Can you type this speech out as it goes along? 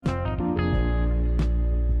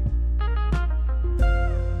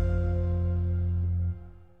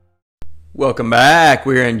Welcome back.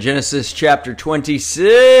 We're in Genesis chapter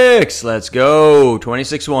 26. Let's go.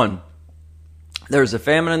 26:1. There was a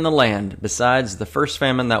famine in the land, besides the first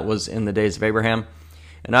famine that was in the days of Abraham.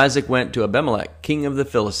 And Isaac went to Abimelech, king of the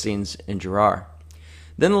Philistines, in Gerar.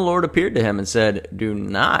 Then the Lord appeared to him and said, "Do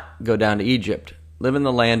not go down to Egypt. Live in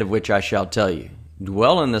the land of which I shall tell you.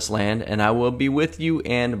 Dwell in this land, and I will be with you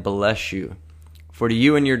and bless you. For to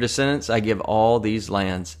you and your descendants I give all these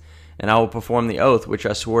lands. And I will perform the oath which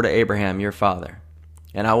I swore to Abraham your father.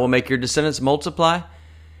 And I will make your descendants multiply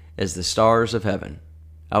as the stars of heaven.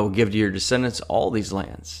 I will give to your descendants all these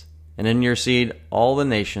lands, and in your seed all the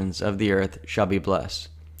nations of the earth shall be blessed.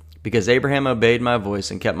 Because Abraham obeyed my voice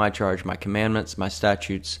and kept my charge, my commandments, my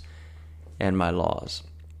statutes, and my laws."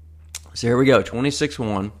 So here we go,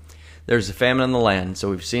 26:1. There's a famine in the land. So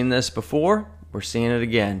we've seen this before. We're seeing it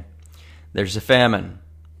again. There's a famine.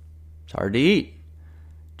 It's hard to eat.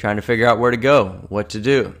 Trying to figure out where to go, what to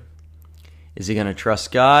do. Is he going to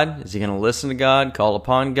trust God? Is he going to listen to God, call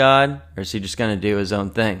upon God? Or is he just going to do his own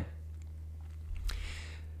thing?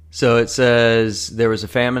 So it says there was a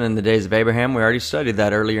famine in the days of Abraham. We already studied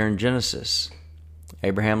that earlier in Genesis.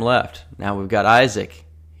 Abraham left. Now we've got Isaac.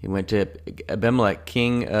 He went to Abimelech,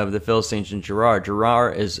 king of the Philistines in Gerar.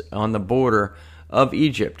 Gerar is on the border of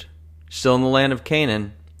Egypt, still in the land of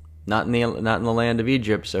Canaan. Not in the land of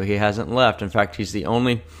Egypt, so he hasn't left. In fact, he's the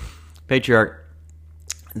only patriarch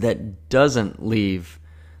that doesn't leave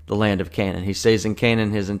the land of Canaan. He stays in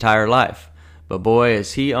Canaan his entire life. But boy,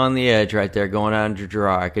 is he on the edge right there going down to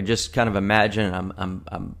Gerar. I could just kind of imagine,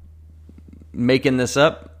 I'm making this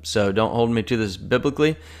up, so don't hold me to this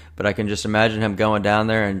biblically, but I can just imagine him going down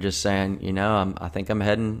there and just saying, I think I'm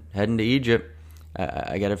heading to Egypt.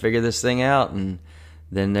 I got to figure this thing out. And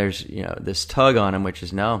then there's, this tug on him, which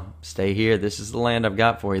is, no, stay here. This is the land I've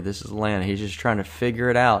got for you. This is the land. He's just trying to figure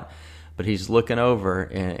it out. But he's looking over,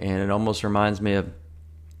 and it almost reminds me of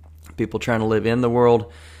people trying to live in the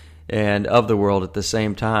world and of the world at the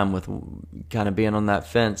same time, with kind of being on that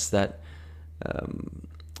fence that,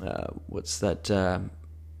 what's that,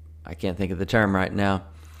 I can't think of the term right now.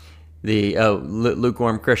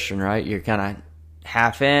 Lukewarm Christian, right? You're kind of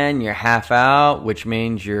half in, you're half out, which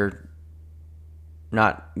means you're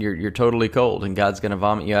totally cold, and God's going to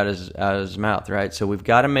vomit you out of his mouth, right? So we've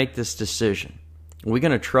got to make this decision. Are we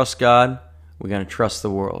going to trust God? We're going to trust the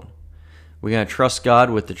world. We're going to trust God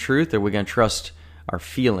with the truth, or we're going to trust our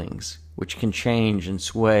feelings, which can change and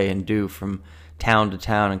sway and do from town to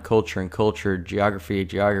town and culture, geography to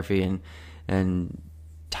geography, and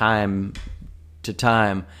time to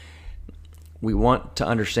time. We want to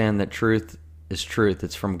understand that truth is truth.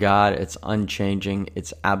 It's from God. It's unchanging.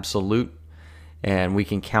 It's absolute. And we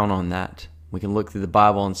can count on that. We can look through the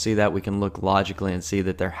Bible and see that. We can look logically and see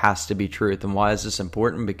that there has to be truth. And why is this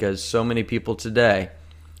important? Because so many people today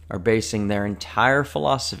are basing their entire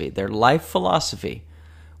philosophy, their life philosophy,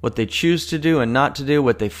 what they choose to do and not to do,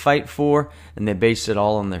 what they fight for, and they base it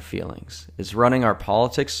all on their feelings. It's running our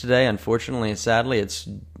politics today. Unfortunately and sadly, it's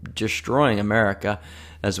destroying America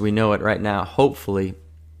as we know it right now. Hopefully,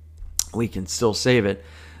 we can still save it.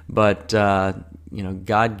 But,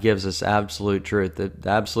 God gives us absolute truth. The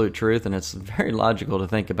absolute truth, and it's very logical to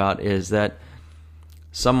think about, is that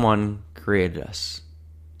someone created us.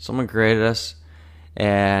 Someone created us,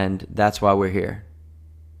 and that's why we're here.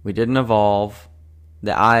 We didn't evolve.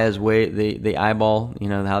 The eye is the eyeball,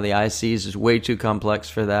 how the eye sees is way too complex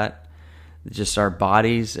for that. Just our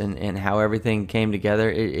bodies and how everything came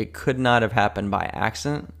together. It could not have happened by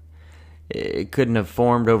accident. It couldn't have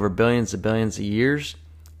formed over billions of years.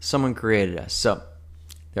 Someone created us. So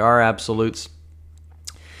there are absolutes.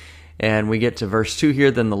 And we get to verse 2 here.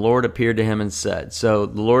 Then the Lord appeared to him and said. So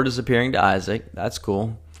the Lord is appearing to Isaac. That's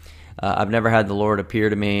cool. I've never had the Lord appear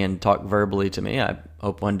to me and talk verbally to me. I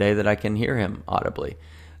hope one day that I can hear him audibly.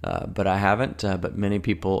 But I haven't. But many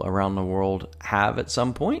people around the world have at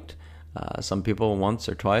some point. Some people once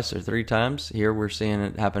or twice or 3 times. Here we're seeing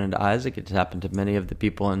it happen to Isaac. It's happened to many of the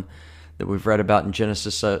people that we've read about in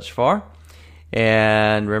Genesis so far.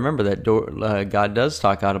 And remember that God does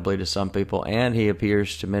talk audibly to some people, and he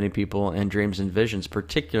appears to many people in dreams and visions,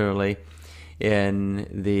 particularly in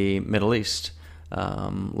the Middle East.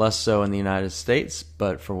 Less so in the United States,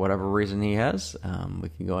 but for whatever reason he has. We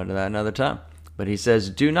can go into that another time. But he says,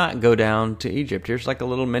 do not go down to Egypt. Here's like a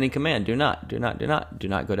little mini command. Do not go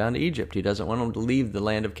down to Egypt. He doesn't want them to leave the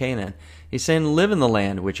land of Canaan. He's saying, live in the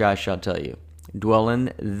land which I shall tell you. Dwell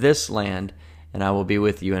in this land, and I will be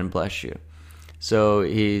with you and bless you. So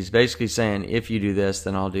he's basically saying, if you do this,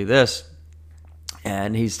 then I'll do this.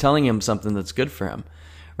 And he's telling him something that's good for him.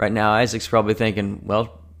 Right now, Isaac's probably thinking,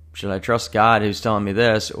 well, should I trust God who's telling me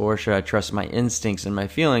this, or should I trust my instincts and my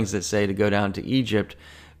feelings that say to go down to Egypt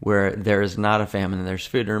where there is not a famine and there's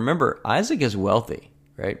food? And remember, Isaac is wealthy,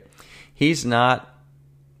 right? He's not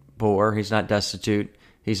poor. He's not destitute.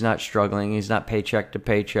 He's not struggling. He's not paycheck to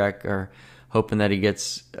paycheck or hoping that he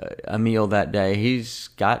gets a meal that day. He's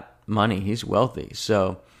got money. He's wealthy.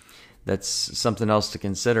 So that's something else to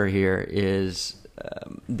consider here is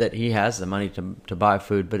that he has the money to buy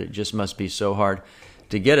food, but it just must be so hard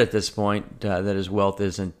to get at this point that his wealth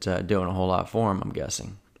isn't doing a whole lot for him, I'm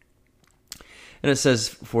guessing. And it says,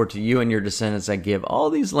 for to you and your descendants I give all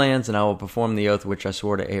these lands, and I will perform the oath which I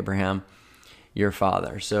swore to Abraham, your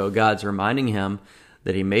father. So God's reminding him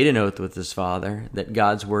that he made an oath with his father, that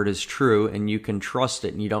God's word is true, and you can trust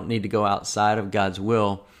it, and you don't need to go outside of God's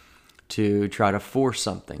will to try to force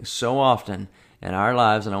something. So often in our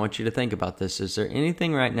lives, and I want you to think about this, is there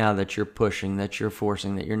anything right now that you're pushing, that you're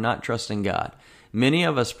forcing, that you're not trusting God? Many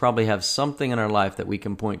of us probably have something in our life that we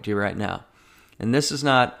can point to right now. And this is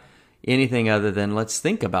not anything other than let's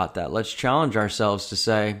think about that. Let's challenge ourselves to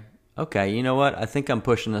say, okay, you know what? I think I'm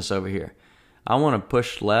pushing this over here. I want to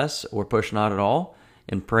push less or push not at all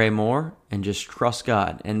and pray more and just trust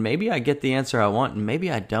God. And maybe I get the answer I want and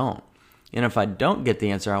maybe I don't. And if I don't get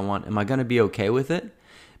the answer I want, am I going to be okay with it?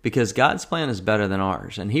 Because God's plan is better than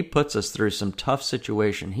ours. And he puts us through some tough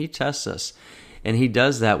situation. He tests us. And he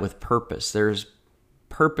does that with purpose. There's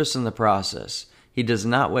purpose in the process. He does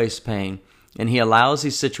not waste pain. And he allows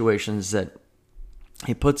these situations that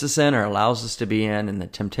he puts us in or allows us to be in, and the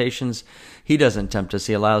temptations, he doesn't tempt us.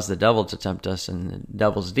 He allows the devil to tempt us and the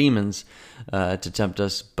devil's demons to tempt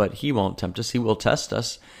us, but he won't tempt us. He will test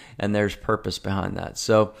us, and there's purpose behind that.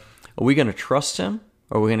 So are we going to trust him,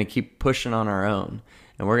 or are we going to keep pushing on our own?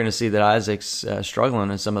 And we're going to see that Isaac's struggling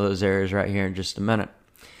in some of those areas right here in just a minute.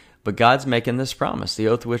 But God's making this promise, the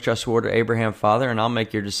oath which I swore to Abraham, father, and I'll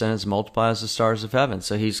make your descendants multiply as the stars of heaven.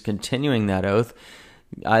 So he's continuing that oath.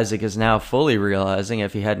 Isaac is now fully realizing,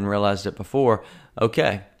 if he hadn't realized it before,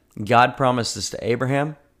 okay, God promised this to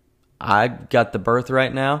Abraham. I got the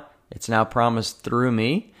birthright now. It's now promised through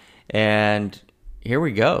me. And here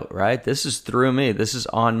we go, right? This is through me. This is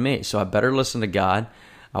on me. So I better listen to God.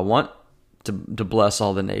 I want to bless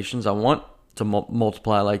all the nations. I want to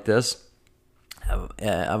multiply like this.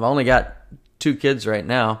 I've only got 2 kids right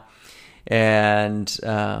now. And,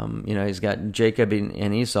 he's got Jacob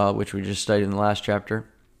and Esau, which we just studied in the last chapter.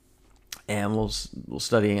 And we'll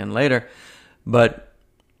study again later. But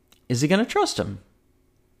is he going to trust him?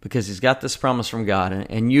 Because he's got this promise from God,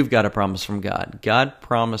 and you've got a promise from God. God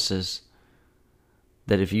promises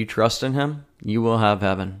that if you trust in him, you will have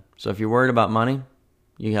heaven. So if you're worried about money,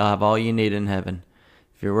 you'll have all you need in heaven.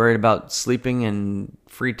 If you're worried about sleeping and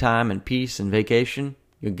free time and peace and vacation,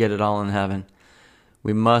 you'll get it all in heaven.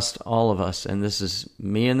 We must, all of us, and this is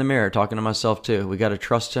me in the mirror talking to myself too, we got to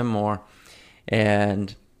trust him more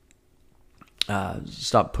and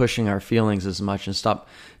stop pushing our feelings as much and stop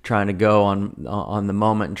trying to go on the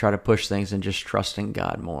moment and try to push things and just trusting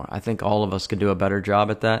God more. I think all of us could do a better job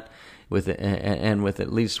at that with it, and with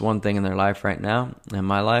at least one thing in their life right now. In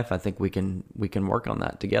my life, I think we can work on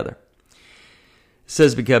that together. It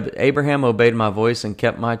says, because Abraham obeyed my voice and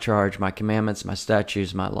kept my charge, my commandments, my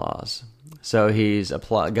statutes, my laws. So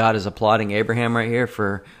God is applauding Abraham right here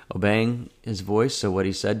for obeying his voice. So what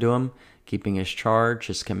he said to him, keeping his charge,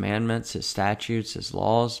 his commandments, his statutes, his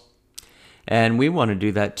laws. And we want to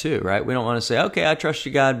do that too, right? We don't want to say, okay, I trust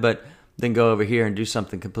you, God, but then go over here and do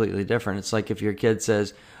something completely different. It's like if your kid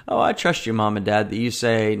says, oh, I trust you, Mom and Dad, that you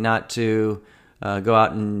say not to go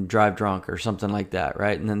out and drive drunk or something like that,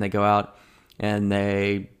 right? And then they go out and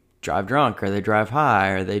they drive drunk, or they drive high,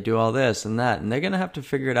 or they do all this and that, and they're going to have to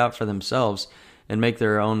figure it out for themselves and make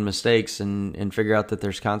their own mistakes and figure out that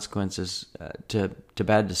there's consequences to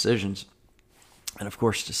bad decisions and, of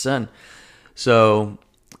course, to sin. So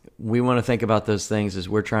we want to think about those things as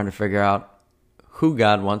we're trying to figure out who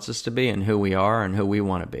God wants us to be and who we are and who we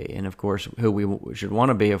want to be. And, of course, who we should want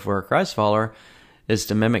to be if we're a Christ follower is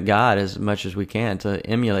to mimic God as much as we can, to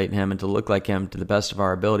emulate him and to look like him to the best of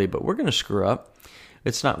our ability. But we're going to screw up.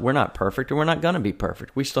 We're not perfect, and we're not going to be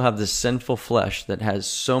perfect. We still have this sinful flesh that has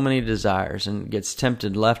so many desires and gets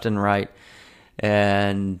tempted left and right.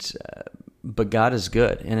 But God is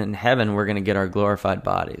good, and in heaven we're going to get our glorified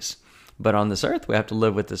bodies. But on this earth we have to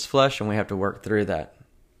live with this flesh, and we have to work through that.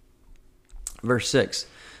 Verse 6.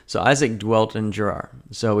 So Isaac dwelt in Gerar.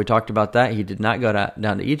 So we talked about that. He did not go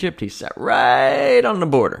down to Egypt. He sat right on the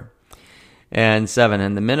border. And 7.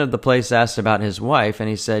 And the men of the place asked about his wife, and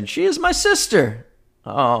he said, she is my sister.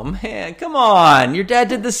 Oh, man, come on. Your dad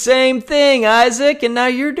did the same thing, Isaac, and now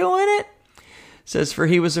you're doing it? says, "For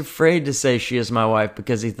he was afraid to say, 'She is my wife,'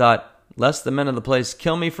 because he thought, 'Lest the men of the place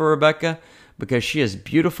kill me for Rebekah, because she is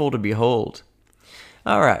beautiful to behold.'"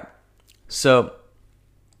 All right. So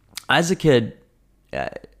Isaac had,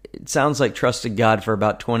 it sounds like, trusted God for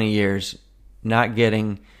about 20 years, not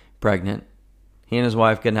getting pregnant. He and his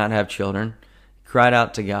wife could not have children. He cried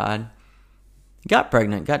out to God. Got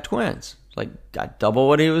pregnant, got twins. Got double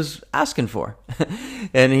what he was asking for.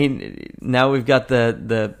 And now we've got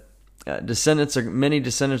the descendants, many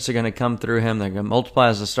descendants are going to come through him. They're going to multiply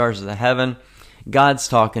as the stars of the heaven. God's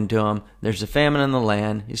talking to him. There's a famine in the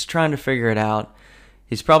land. He's trying to figure it out.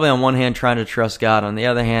 He's probably on one hand trying to trust God, on the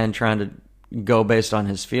other hand trying to go based on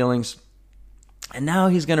his feelings. And now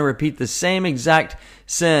he's going to repeat the same exact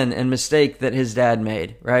sin and mistake that his dad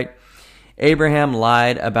made, right? Abraham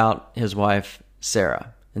lied about his wife,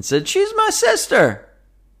 Sarah, and said, "She's my sister,"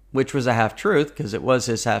 which was a half-truth because it was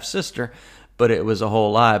his half-sister, but it was a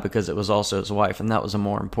whole lie because it was also his wife, and that was a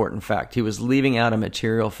more important fact. He was leaving out a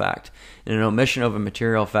material fact, and an omission of a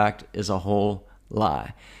material fact is a whole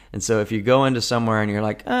lie. And so if you go into somewhere and you're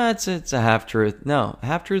like, it's a half-truth. No, a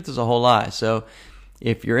half-truth is a whole lie. So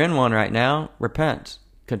if you're in one right now, repent,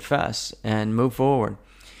 confess, and move forward.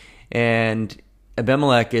 And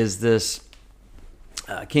Abimelech is this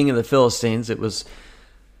king of the Philistines. It was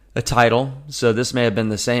a title. So this may have been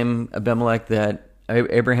the same Abimelech that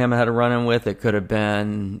Abraham had a run-in with. It could have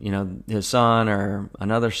been, his son or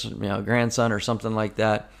another, grandson or something like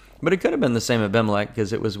that. But it could have been the same Abimelech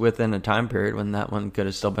because it was within a time period when that one could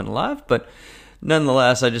have still been alive. But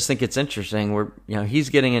nonetheless, I just think it's interesting. He's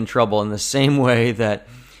getting in trouble in the same way that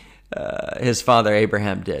his father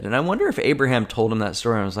Abraham did. And I wonder if Abraham told him that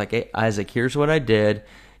story and was like, "Hey, Isaac, here's what I did.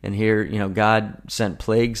 And here, God sent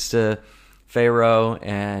plagues to Pharaoh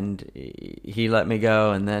and he let me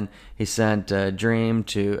go. And then he sent a dream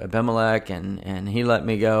to Abimelech and he let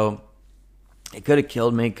me go. It could have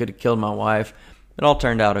killed me, could have killed my wife. It all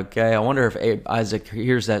turned out okay." I wonder if Isaac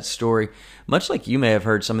hears that story, much like you may have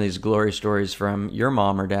heard some of these glory stories from your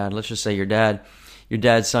mom or dad. Let's just say your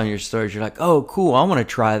dad's telling your stories. You're like, "Oh, cool, I want to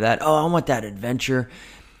try that. Oh, I want that adventure."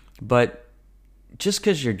 But just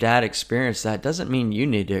because your dad experienced that doesn't mean you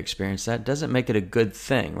need to experience that. Doesn't make it a good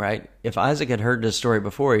thing, right? If Isaac had heard this story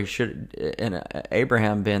before, he should, and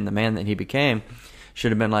Abraham being the man that he became,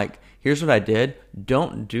 should have been like, "Here's what I did.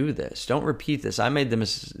 Don't do this. Don't repeat this. I made the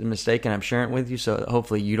mistake and I'm sharing it with you so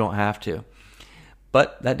hopefully you don't have to."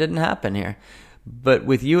 But that didn't happen here. But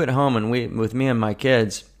with you at home and with me and my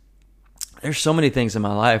kids, there's so many things in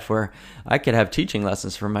my life where I could have teaching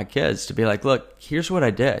lessons for my kids to be like, "Look, here's what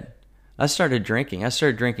I did. I started drinking. I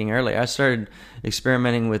started drinking early. I started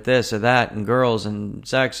experimenting with this or that and girls and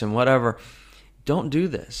sex and whatever. Don't do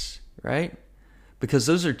this," right? Because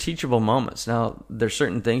those are teachable moments. Now, there's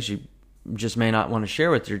certain things you just may not want to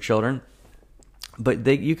share with your children, but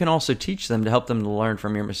you can also teach them to help them to learn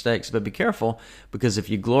from your mistakes. But be careful, because if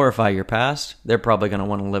you glorify your past, they're probably going to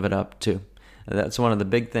want to live it up too. That's one of the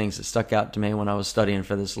big things that stuck out to me when I was studying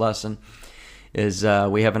for this lesson, is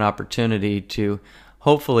we have an opportunity to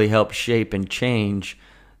hopefully help shape and change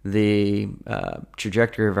the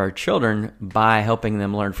trajectory of our children by helping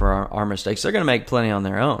them learn from our mistakes. They're going to make plenty on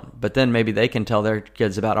their own, but then maybe they can tell their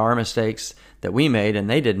kids about our mistakes that we made and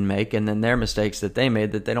they didn't make, and then their mistakes that they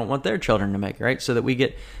made that they don't want their children to make, right? So that we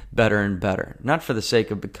get better and better, not for the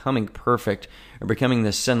sake of becoming perfect or becoming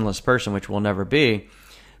this sinless person, which we'll never be,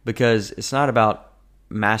 because it's not about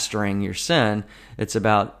mastering your sin. It's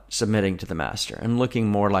about submitting to the master and looking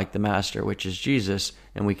more like the master, which is Jesus,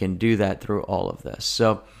 and we can do that through all of this.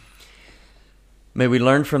 So may we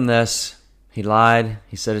learn from this. He lied.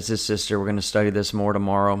 He said it's his sister. We're going to study this more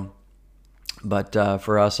tomorrow. But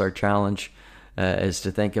for us, our challenge is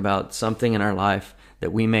to think about something in our life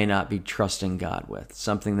that we may not be trusting God with,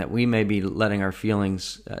 something that we may be letting our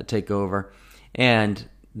feelings take over. And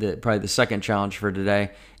probably the second challenge for today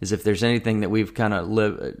is if there's anything that we've kind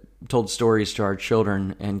of told stories to our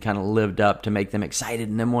children and kind of lived up to make them excited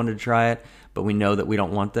and them want to try it, but we know that we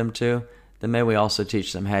don't want them to, then may we also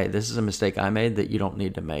teach them, hey, this is a mistake I made that you don't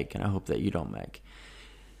need to make, and I hope that you don't make.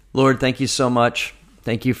 Lord, thank you so much.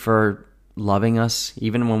 Thank you for loving us,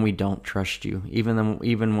 even when we don't trust you, even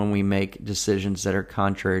when we make decisions that are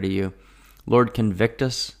contrary to you. Lord, convict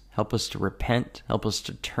us. Help us to repent. Help us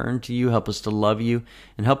to turn to you. Help us to love you.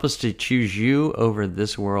 And help us to choose you over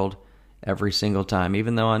this world every single time,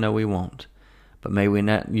 even though I know we won't. But may we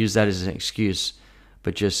not use that as an excuse,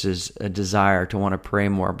 but just as a desire to want to pray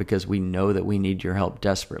more, because we know that we need your help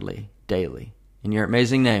desperately, daily. In your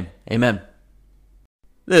amazing name, amen.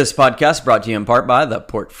 This podcast brought to you in part by the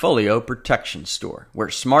Portfolio Protection Store, where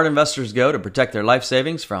smart investors go to protect their life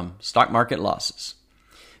savings from stock market losses.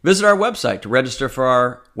 Visit our website to register for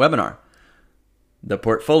our webinar,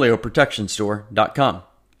 theportfolioprotectionstore.com.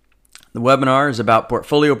 The webinar is about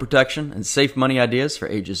portfolio protection and safe money ideas for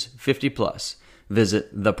ages 50 plus.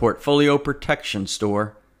 Visit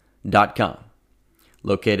theportfolioprotectionstore.com.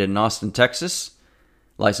 Located in Austin, Texas.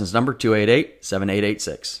 License number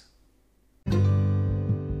 2887886.